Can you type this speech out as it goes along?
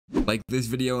Like this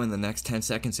video in the next 10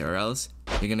 seconds or else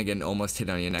you're gonna get an almost hit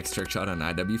on your next trick shot on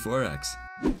IW4X.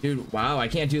 Dude, wow, I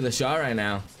can't do the shot right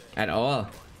now at all.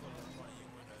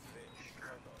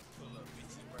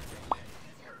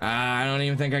 I don't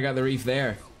even think I got the reef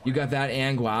there. You got that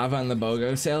and guava on the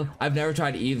BOGO sale? I've never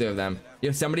tried either of them.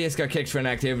 Yo, somebody just got kicked for an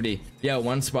activity. Yo,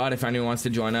 one spot if anyone wants to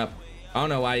join up. I don't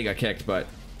know why you got kicked, but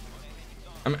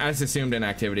I just assumed an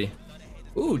activity.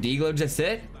 Ooh, D-Glow just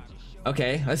hit?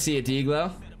 Okay, let's see it,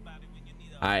 D-Glow.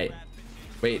 Alright.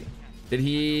 Wait, did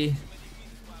he...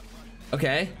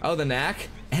 Okay, oh, the knack?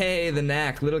 Hey, the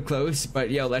knack, little close, but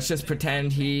yo, let's just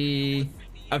pretend he...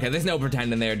 Okay, there's no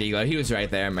pretending there, D-Glow. He was right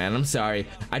there, man. I'm sorry.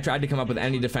 I tried to come up with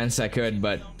any defense I could,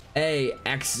 but... Hey,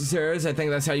 Xers, I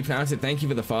think that's how you pronounce it. Thank you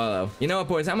for the follow. You know what,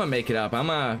 boys? I'm gonna make it up. I'm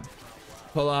gonna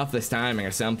pull off this timing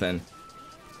or something.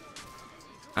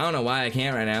 I don't know why I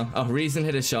can't right now. Oh, Reason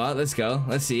hit a shot. Let's go.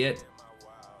 Let's see it.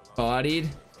 Bodied.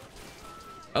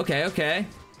 Okay, okay.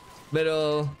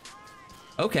 Little...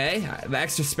 Okay, the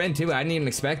extra spin, too. I didn't even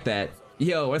expect that.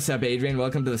 Yo, what's up, Adrian?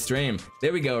 Welcome to the stream.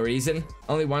 There we go, Reason.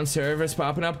 Only one server's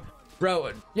popping up.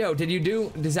 Bro, yo, did you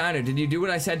do... Designer, did you do what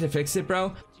I said to fix it,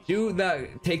 bro?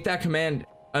 Take that command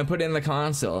and put it in the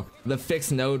console. The fix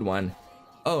node one.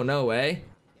 Oh, no way.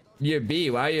 You're B.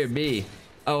 Why you're B?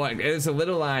 Oh, it was a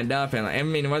little lined up, and I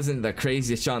mean, it wasn't the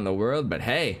craziest shot in the world, but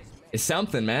hey, it's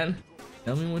something, man.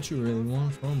 Tell me what you really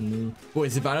want from me.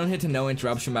 Boys, if I don't hit to no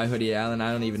interruption by Hoodie Allen,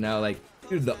 I don't even know. Like,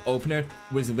 dude, the opener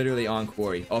was literally on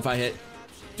quarry. Oh, if I hit...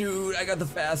 Dude, I got the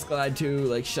fast glide too.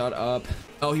 Like, shut up.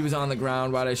 Oh, he was on the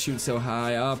ground. Why'd I shoot so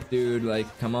high up, dude? Like,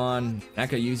 come on.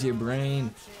 Necca, use your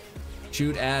brain.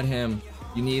 Shoot at him.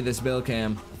 You need this,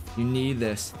 Killcam. You need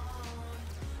this.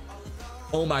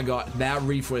 Oh my god, that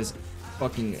reef was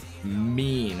fucking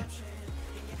mean.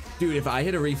 Dude, if I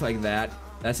hit a reef like that,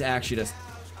 that's actually just...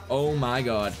 Oh my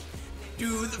god.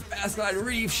 Dude, the fast glide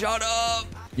reef, shut up!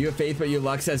 You have faith, but your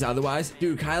luck says otherwise?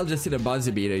 Dude, Kyle just hit a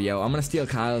buzzer beater, yo. I'm gonna steal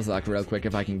Kyle's luck real quick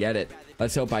if I can get it.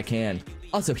 Let's hope I can.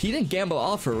 Also, he didn't gamble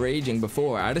all for raging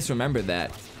before. I just remembered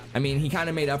that. I mean, he kind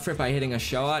of made up for it by hitting a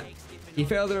shot. He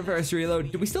failed the reverse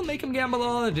reload. Did we still make him gamble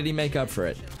all, or did he make up for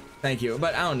it? Thank you,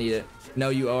 but I don't need it. No,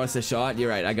 you owe us a shot. You're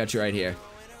right. I got you right here.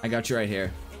 I got you right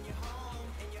here.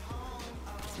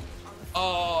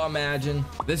 Oh, imagine.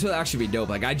 This will actually be dope.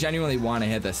 Like, I genuinely want to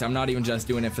hit this. I'm not even just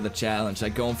doing it for the challenge.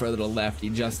 Like, going for a little lefty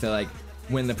just to, like,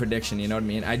 win the prediction. You know what I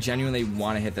mean? I genuinely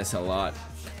want to hit this a lot.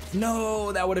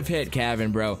 No, that would have hit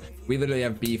Kevin, bro. We literally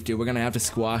have beef, dude. We're going to have to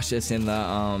squash this in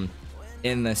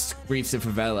the streets of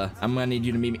favela. I'm going to need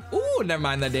you to meet me. Ooh, never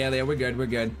mind the Dahlia. We're good. We're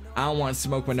good. I don't want to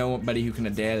smoke with nobody who can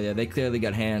Dahlia. They clearly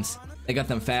got hands. They got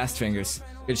them fast fingers.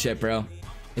 Good shit, bro.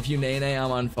 If you nay-nay,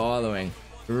 I'm unfollowing.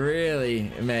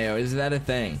 Really, Mayo? Is that a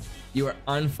thing? You are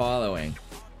unfollowing.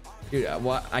 Dude,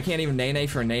 what? I can't even nay-nay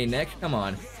for nay Nick? Come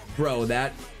on. Bro,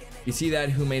 that... You see that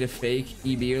who made a fake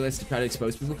EB list to try to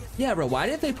expose people? Yeah, bro, why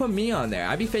didn't they put me on there?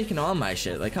 I'd be faking all my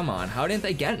shit. Like, come on. How didn't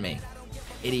they get me?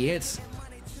 Idiots.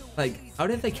 Like, how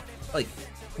did they... Like,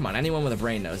 come on. Anyone with a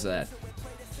brain knows that.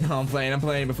 No, I'm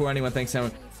playing before anyone thinks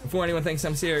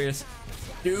I'm serious.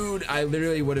 Dude, I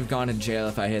literally would have gone to jail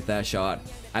if I hit that shot.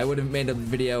 I would have made a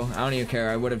video. I don't even care.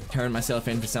 I would have turned myself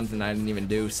in for something I didn't even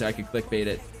do so I could clickbait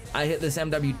it. I hit this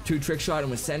MW2 trick shot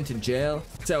and was sent to jail.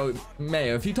 So,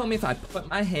 Mayo, if you told me if I put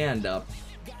my hand up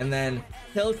and then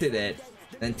tilted it,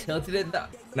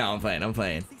 No, I'm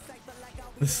playing.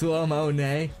 The slow-mo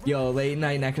nay. Yo, late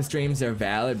night Necca streams are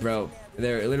valid, bro.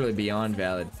 They're literally beyond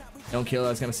valid. Don't kill, I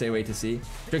was gonna say wait to see.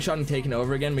 Trickshotting taken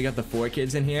over again. We got the 4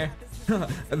 kids in here.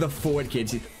 The 4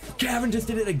 kids. Kevin just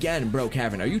did it again, bro.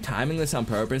 Kevin, are you timing this on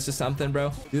purpose or something,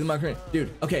 bro? Do the marker,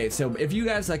 dude. Okay, so if you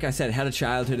guys, like I said, had a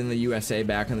childhood in the USA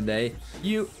back in the day,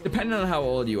 depending on how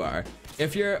old you are,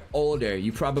 if you're older,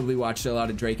 you probably watched a lot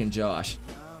of Drake and Josh.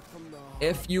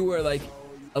 If you were like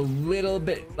a little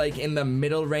bit like in the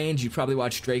middle range, you probably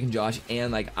watched Drake and Josh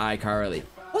and like iCarly.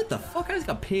 What the fuck? I just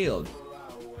got peeled.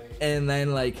 And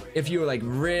then like if you were like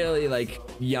really like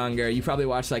younger, you probably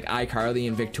watched like iCarly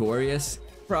and Victorious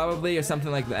probably, or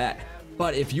something like that.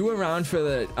 But if you were around for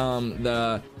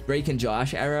the Drake and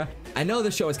Josh era, I know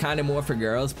the show is kind of more for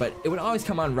girls, but it would always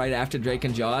come on right after Drake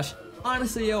and Josh.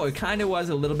 Honestly, yo, it kind of was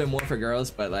a little bit more for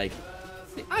girls, but like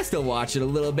I still watch it a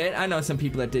little bit. I know some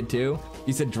people that did too.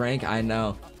 You said Drank, I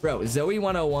know. Bro, Zoe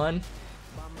 101.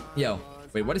 Yo,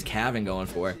 wait, what is Kevin going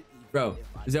for? Bro,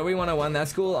 Zoe 101, that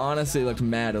school honestly looked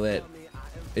mad lit.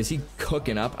 Is he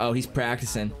cooking up? Oh, he's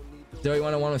practicing. Zoe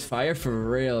 101 was fire for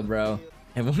real, bro.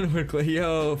 And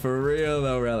yo, for real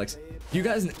though, Relics. You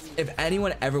guys, if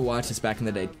anyone ever watched this back in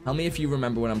the day, tell me if you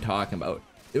remember what I'm talking about.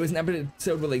 There was an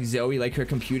episode where like Zoe, like her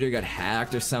computer got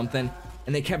hacked or something,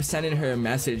 and they kept sending her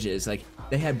messages like,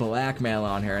 they had blackmail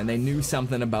on her and they knew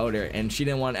something about her and she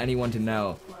didn't want anyone to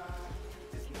know.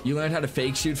 You learned how to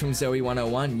fake shoot from Zoe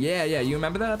 101. Yeah, you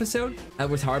remember that episode? I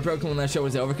was heartbroken when that show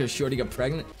was over because Shorty got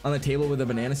pregnant on the table with a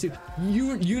banana suit.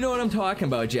 You know what I'm talking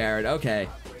about, Jared. Okay.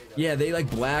 Yeah, they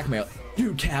like blackmail.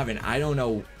 Dude, Kevin, I don't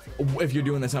know if you're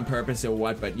doing this on purpose or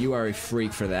what, but you are a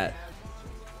freak for that.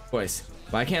 Boys,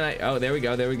 why can't I? Oh, there we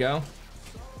go.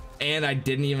 And I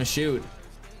didn't even shoot.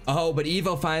 Oh, but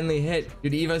Evo finally hit.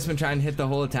 Dude, Evo's been trying to hit the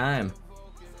whole time.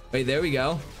 Wait, there we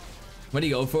go. What do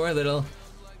you go for? A little...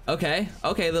 Okay,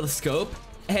 little scope.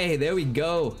 Hey, there we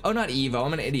go. Oh, not Evo.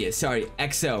 I'm an idiot. Sorry.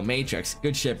 XO, Matrix.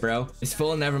 Good shit, bro. It's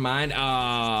full. Never mind.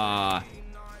 Ah.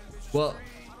 Well,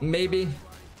 maybe.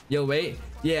 You'll wait.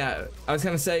 Yeah, I was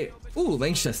gonna say... Ooh,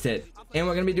 Link's just hit. And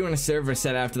we're gonna be doing a server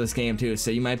set after this game, too,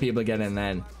 so you might be able to get in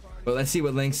then. But let's see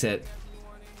what Link's hit.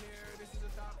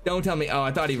 Don't tell me. Oh,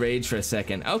 I thought he raged for a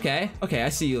second. Okay, I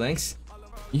see you, Lynx.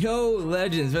 Yo,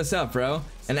 Legends, what's up, bro?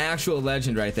 An actual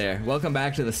legend right there. Welcome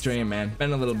back to the stream, man.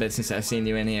 Been a little bit since I've seen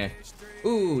you in here.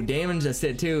 Ooh, Damon just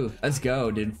hit too. Let's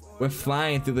go, dude. We're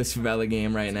flying through this favela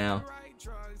game right now.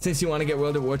 Since you want to get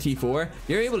World of War T4,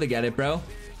 you're able to get it, bro.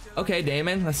 Okay,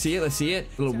 Damon, let's see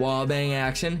it. Little wall bang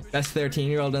action. Best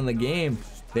 13-year-old in the game.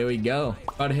 There we go.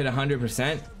 About to hit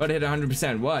 100%. About to hit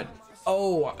 100%. What?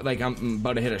 Oh, like I'm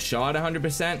about to hit a shot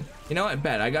 100%. You know what?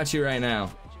 Bet. I got you right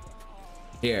now.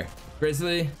 Here.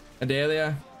 Grizzly,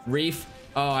 Adalia, Reef.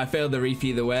 Oh, I failed the Reef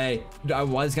either way. I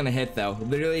was gonna hit though.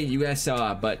 Literally, you guys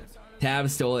saw it, but Tab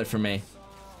stole it from me.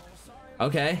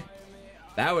 Okay.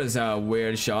 That was a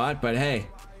weird shot, but hey.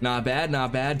 Not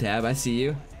bad, Tab. I see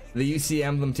you. The UC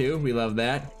emblem too. We love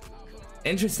that.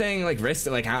 Interesting, like wrist,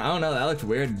 like I don't know, that looked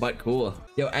weird but cool.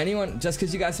 Yo, anyone, just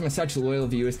because you guys have been such loyal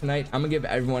viewers tonight, I'm gonna give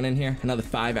everyone in here another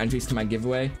 5 entries to my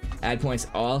giveaway. Add points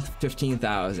all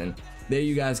 15,000. There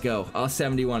you guys go, all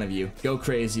 71 of you. Go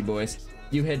crazy, boys.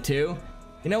 You hit too.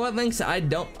 You know what, Lynx? I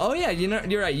don't. Oh yeah, you know,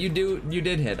 you're right. You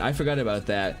did hit. I forgot about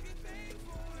that.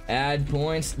 Add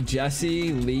points,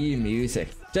 Jesse Lee music.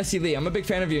 Jesse Lee, I'm a big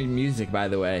fan of your music, by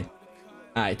the way.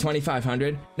 All right,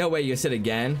 2,500. No way, you said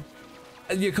again.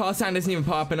 Your call sign isn't even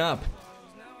popping up.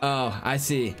 Oh, I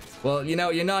see. Well, you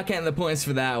know, you're not getting the points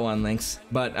for that one, Lynx.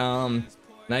 But,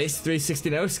 nice 360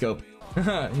 no scope.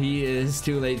 He is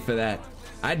too late for that.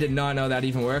 I did not know that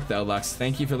even worked, though, Lux.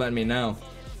 Thank you for letting me know.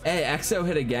 Hey, XO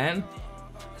hit again?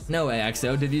 No way,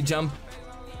 XO. Did you jump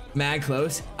mad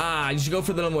close? Ah, you should go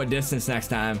for a little more distance next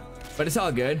time. But it's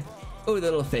all good. Oh,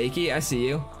 little fakey. I see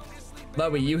you.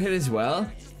 Lovely, you hit as well?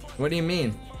 What do you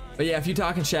mean? But yeah, if you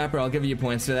talking Chapper, I'll give you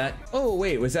points for that. Oh,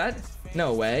 wait, was that?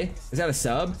 No way. Is that a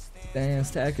sub?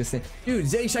 Dance tech. Dude,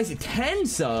 Zay Shiesty, 10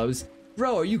 subs?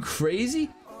 Bro, are you crazy?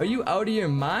 Are you out of your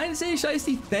mind, Zay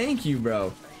Shiesty? Thank you,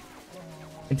 bro.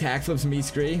 And tack flips me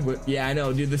scree. Yeah, I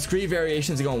know, dude. The scree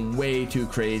variations are going way too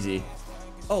crazy.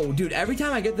 Oh, dude, every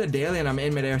time I get the daily and I'm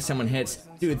in midair, someone hits.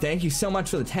 Dude, thank you so much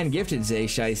for the 10 gifted, Zay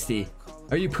Shiesty.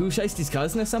 Are you Pooh Shiesty's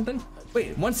cousin or something?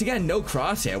 Wait, once again, no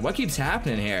crosshair. What keeps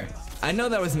happening here? I know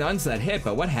that was nuns that hit,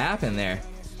 but what happened there?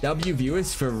 W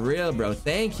viewers, for real, bro.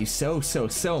 Thank you so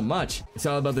much. It's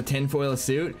all about the tinfoil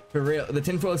suit. For real, the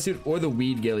tinfoil suit or the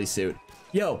weed ghillie suit.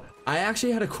 Yo, I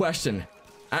actually had a question.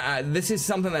 This is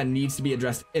something that needs to be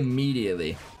addressed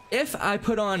immediately. If I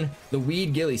put on the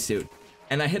weed ghillie suit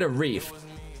and I hit a reef,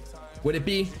 would it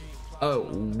be a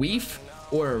weef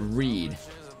or a reed?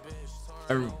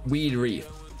 A weed reef.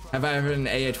 Have I ever had an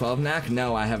AA12 knack?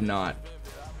 No, I have not.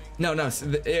 No,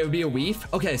 it would be a weef.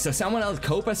 Okay, so someone else,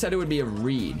 Copa said it would be a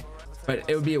reed, but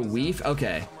it would be a weef.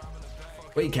 Okay.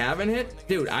 Wait, Kevin hit?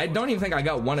 Dude, I don't even think I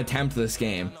got one attempt this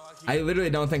game. I literally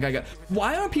don't think I got.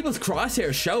 Why aren't people's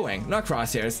crosshairs showing? Not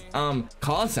crosshairs,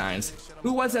 call signs.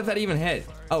 Who was that even hit?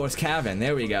 Oh, it's Kevin.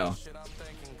 There we go.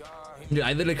 Dude,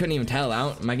 I literally couldn't even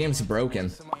tell. My game's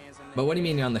broken. But what do you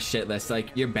mean you're on the shit list?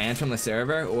 Like, you're banned from the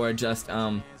server or just,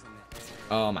 oh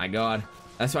my god.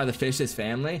 That's why the fish is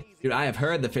family? Dude, I have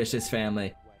heard the fish is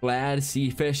family. Glad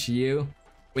sea fish you.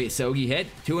 Wait, Sogi hit?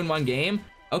 2 in 1 game?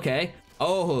 Okay.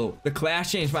 Oh, the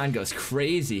class change mine goes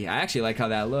crazy. I actually like how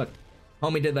that looked.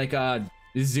 Homie did like a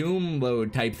zoom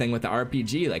load type thing with the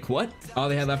RPG. Like, what? All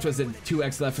they had left was a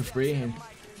 2x left for free. And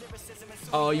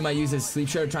oh, you might use this sleep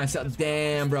shirt to try and sell.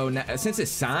 Damn, bro. Now, since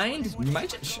it's signed, you might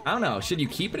just, I don't know. Should you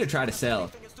keep it or try to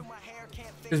sell?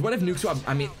 Because what if Nuke Swap,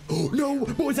 I mean, oh, no,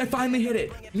 boys, I finally hit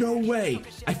it. No way.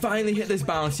 I finally hit this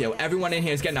bounce, yo. Everyone in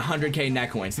here is getting 100k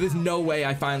neck coins. So there's no way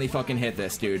I finally fucking hit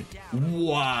this, dude.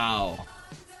 Wow.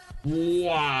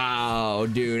 Wow,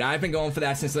 dude. I've been going for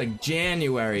that since like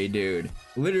January, dude.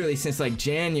 Literally since like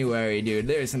January, dude.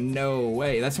 There's no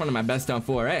way. That's one of my best on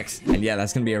 4X. And yeah,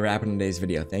 that's gonna be a wrap in today's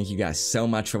video. Thank you guys so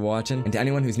much for watching. And to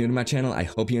anyone who's new to my channel, I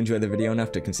hope you enjoyed the video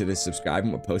enough to consider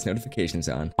subscribing with post notifications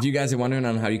on. If you guys are wondering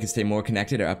on how you can stay more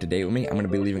connected or up to date with me, I'm gonna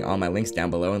be leaving all my links down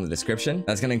below in the description.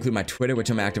 That's gonna include my Twitter, which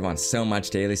I'm active on so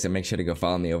much daily, so make sure to go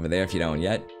follow me over there if you don't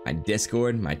yet. My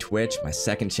Discord, my Twitch, my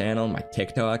second channel, my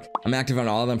TikTok. I'm active on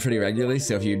all of them pretty regularly,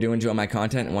 so if you do enjoy my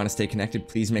content and want to stay connected,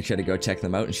 please make sure to go check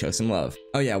them out and show some love.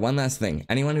 Oh yeah, one last thing.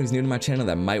 Anyone who's new to my channel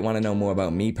that might want to know more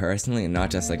about me personally and not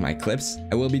just like my clips,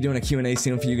 I will be doing a Q&A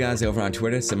soon for you guys over on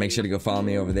Twitter, so make sure to go follow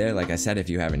me over there, like I said, if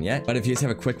you haven't yet. But if you just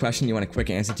have a quick question you want a quick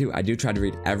answer to, I do try to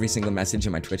read every single message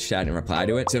in my Twitch chat and reply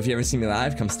to it. So if you ever see me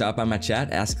live, come stop by my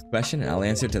chat, ask a question, and I'll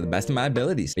answer it to the best of my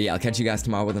abilities. But yeah, I'll catch you guys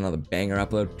tomorrow with another banger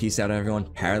upload. Peace out, everyone.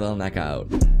 Parallel Necca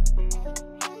out.